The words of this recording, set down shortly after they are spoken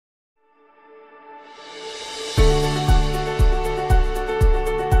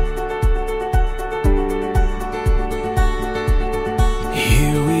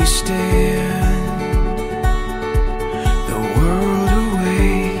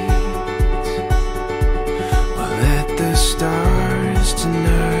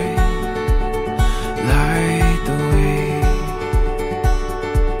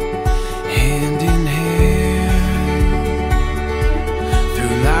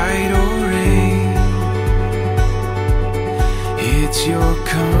It's your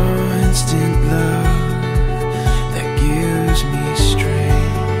constant love that gives me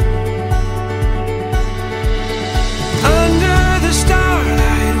strength. Under the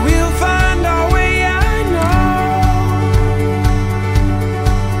starlight we'll find our way, I know.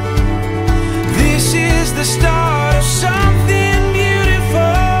 This is the start of something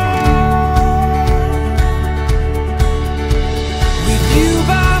beautiful. With you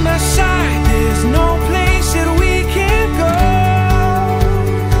by my side, there's no place that we can't go.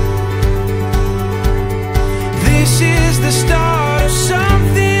 This is the start of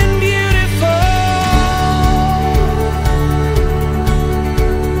something beautiful.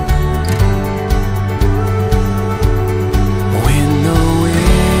 When the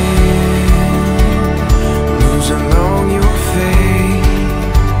wind moves along your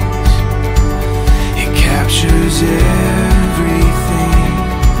face, it captures everything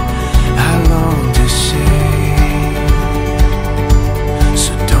I long to say.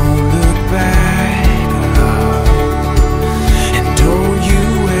 So don't look back, love, and don't you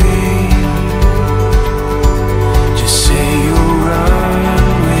wait. Just say you'll run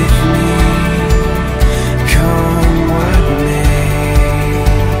with me, come what may.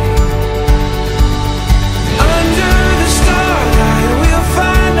 Under the starlight we'll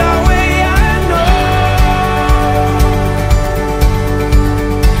find our way, I know.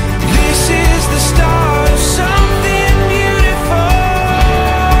 This is the start of something beautiful.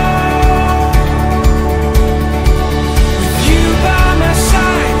 With you by my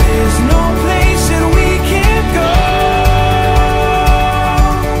side, there's no place that we can't go.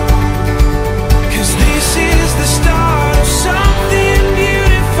 'Cause this is the start of something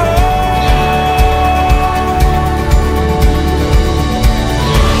beautiful.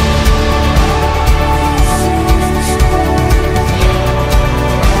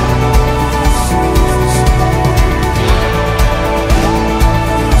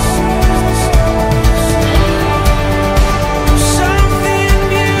 Something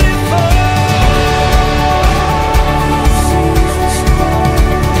beautiful.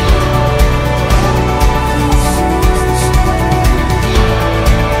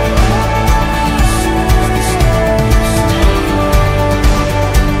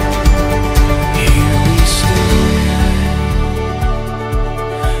 Here we stand,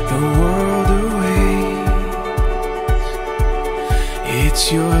 the world awaits. It's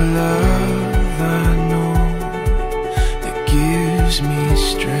your love, I know, that gives me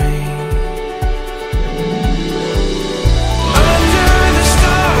strength. Under the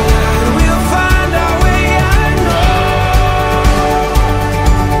starlight we'll find our way, I know.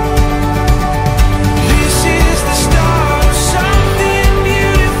 This is the start of something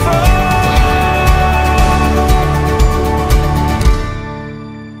beautiful.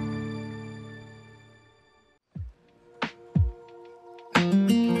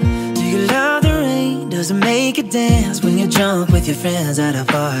 Do you love the rain? Does it make you dance when you're drunk with your friends at a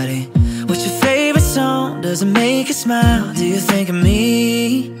party? What's your favorite song? Does it make you smile? Do you think of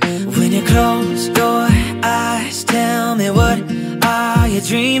me? When you close your eyes, tell me, what are you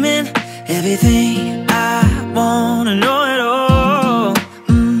dreaming? Everything I wanna know it all.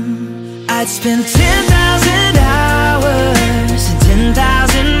 I'd spend 10,000 hours and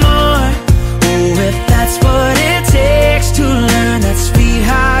 10,000 more. Oh, if that's what it takes to learn that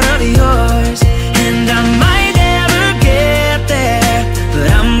sweetheart of yours. And I might never get there, but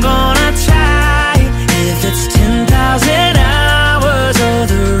I'm gonna try. If it's 10,000 hours or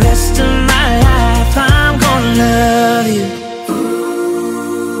the rest of my life, I'm gonna love you.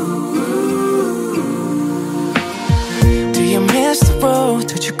 Do you miss the road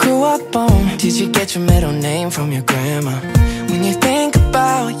that you grew up on? Did you get your middle name from your grandma? When you think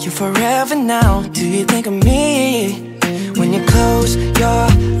about you forever now, do you think of me? When you close your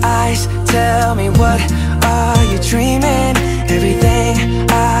eyes, tell me, what are you dreaming? Everything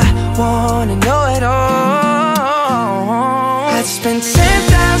I wanna know it all. I'd spend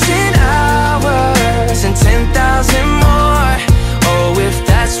 10,000 hours and 10,000 more. Oh, if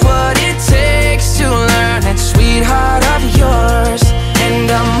that's what it takes to learn that sweetheart of yours. And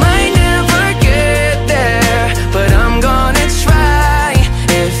I might never get there, but I'm gonna try.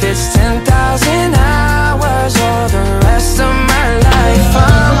 If it's 10,000 hours or the rest of my life,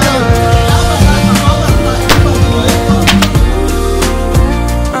 I'm gonna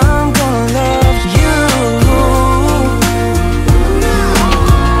love you.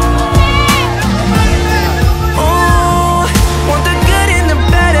 Oh, want the good and the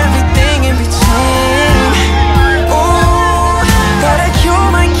bad, everything in between. Oh, gotta cure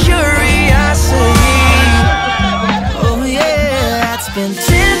my curiosity. Oh yeah, I'd spend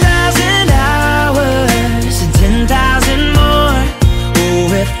 10,000 hours and 10,000 more.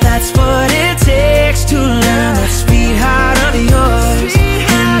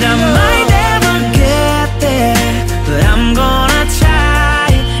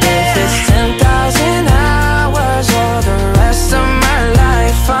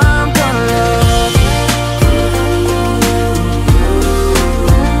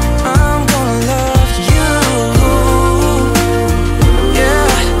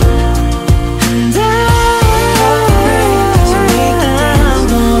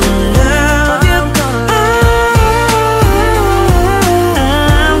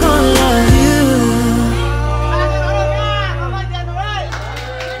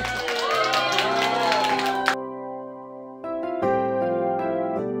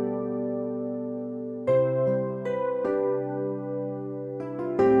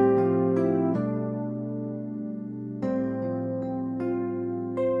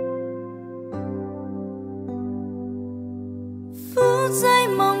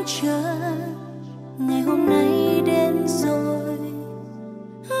 mong chờ ngày hôm nay đến rồi.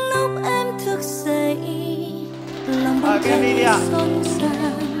 Lúc em thức dậy lòng bỗng thấy xôn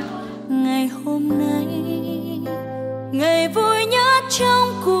xao. Ngày hôm nay ngày vui nhất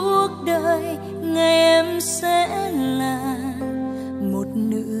trong cuộc đời, ngày em sẽ là một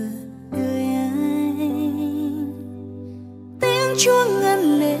nửa đời anh. Tiếng chuông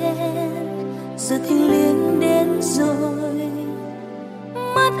ngân lên, giờ thiêng liêng đến rồi.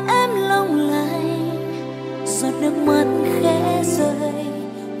 Mắt em long lanh, giọt nước mắt khẽ rơi.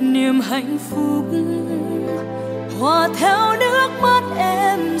 Niềm hạnh phúc hòa theo nước mắt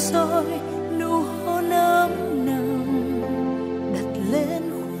em rồi. Nụ hôn ấm nồng đặt lên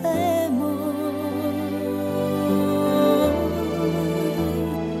khóe môi.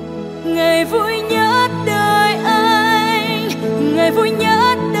 Ngày vui nhất đời anh, ngày vui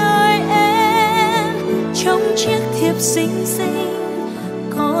nhất đời em. Trong chiếc thiệp xinh xinh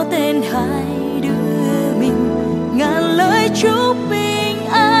có tên hai đứa mình. Ngàn lời chúc bình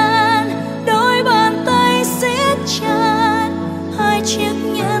an, đôi bàn tay siết chặt. Hai chiếc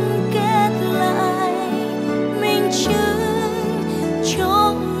nhẫn kết lại, minh chứng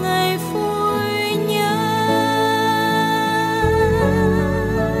cho ngày vui nhất.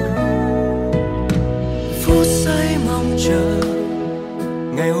 Phút giây mong chờ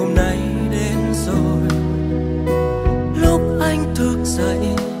ngày hôm nay đến rồi. Lúc anh thức dậy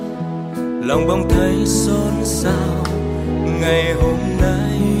lòng bỗng thấy xôn xao. Ngày hôm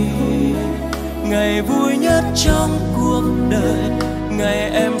nay ngày vui nhất trong cuộc đời,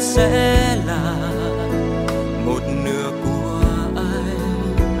 ngày em sẽ là một nửa của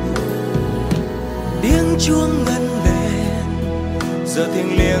anh. Tiếng chuông ngân lên, giờ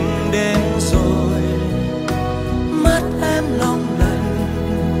thiêng liêng đến rồi. Mắt em long lanh,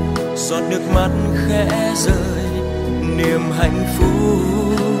 giọt nước mắt khẽ rơi. Niềm hạnh phúc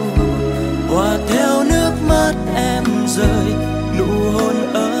hòa theo nước mắt em rơi. Nụ hôn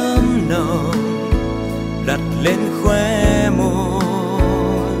ấm nồng đặt lên khóe môi.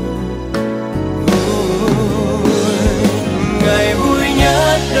 Ngày vui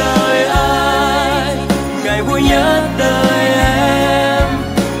nhất đời anh, ngày vui nhất đời em.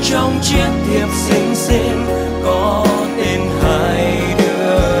 Trong chiếc thiệp xinh xinh có tên hai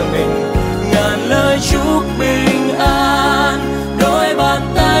đứa mình. Ngàn lời chúc bình an, đôi bàn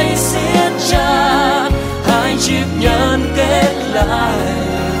tay siết chặt. Hai chiếc nhẫn kết lại,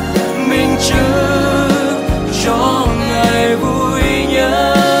 minh chứng cho ngày vui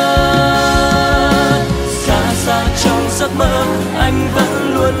nhất. Xa xa trong giấc mơ anh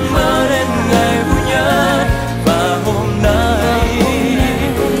vẫn luôn mơ đến ngày vui nhất. Và hôm nay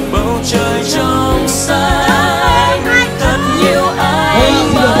bầu trời trong xanh, thật nhiều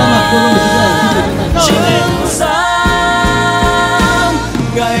ánh mắt chứng giám.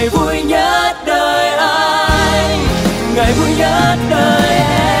 Ngày vui nhất đời anh, ngày vui nhất đời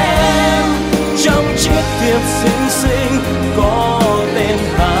em. Trong chiếc thiệp xinh xinh có tên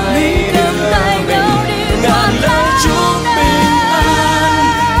hai đứa mình. Ngàn lời chúc bình an,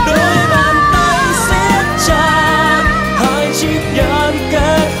 đôi bàn tay siết chặt. Hai chiếc nhẫn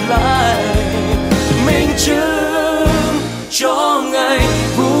kết lại, minh chứng cho ngày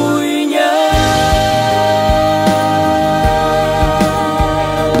vui nhất.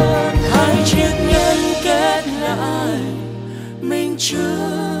 Hai chiếc nhẫn kết lại, minh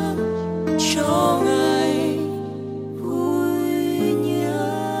chứng cho ngày vui nhất.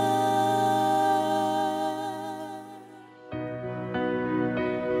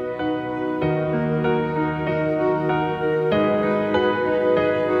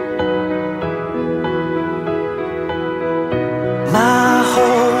 My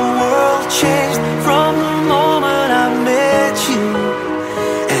whole world changed from the moment I met you,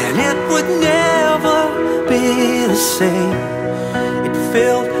 and it would never be the same. It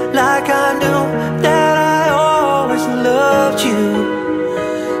felt like I knew that I always loved you.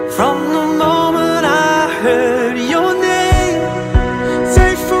 From the moment I heard your name,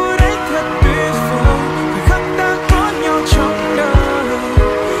 giây phút ấy thật tuyệt vời. Thời khắc ta có nhau trong đời,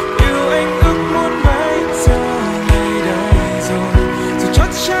 yêu anh ước muốn bây giờ ngày đây rồi. Dù chót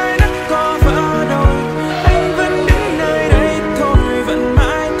trái đất có vỡ đôi, anh vẫn đứng nơi đây thôi, vẫn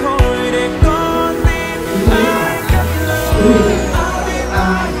mãi thôi để có tim ai cất lời.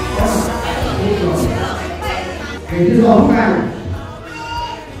 Ngày thứ 6 ngày,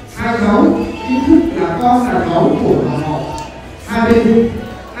 hai cháu chính thức là con là cháu của họ. Hai bên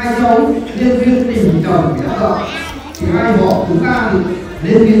hai cháu nhân viên tình chồng đã vợ, thì hai họ chúng ta thì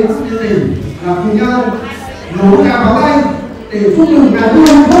lên nghĩa nhân tình là cùng nhau nấu nhà báo tay để chúc mừng ngày vui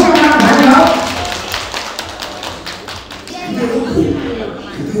hạnh phúc các bạn phải không?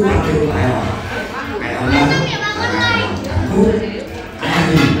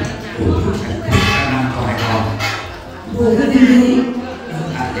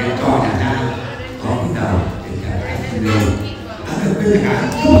 đưa cái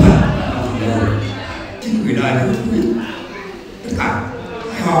không thật vào phần đầu. Chính người đời không biết tất cả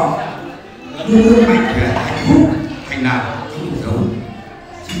họ luôn luôn mạnh khỏe, hạnh phúc, thành đạt trong cuộc sống.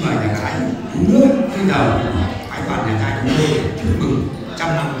 Xin mời nhà gái uống nước trên đầu phái đoàn nhà trai chúng tôi chúc mừng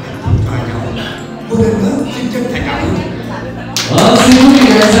 100 năm hạnh phúc cho hai cháu. Một lần nữa xin chân thành cảm ơn. Xin quý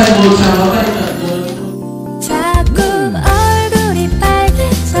vị dành một tràng pháo tay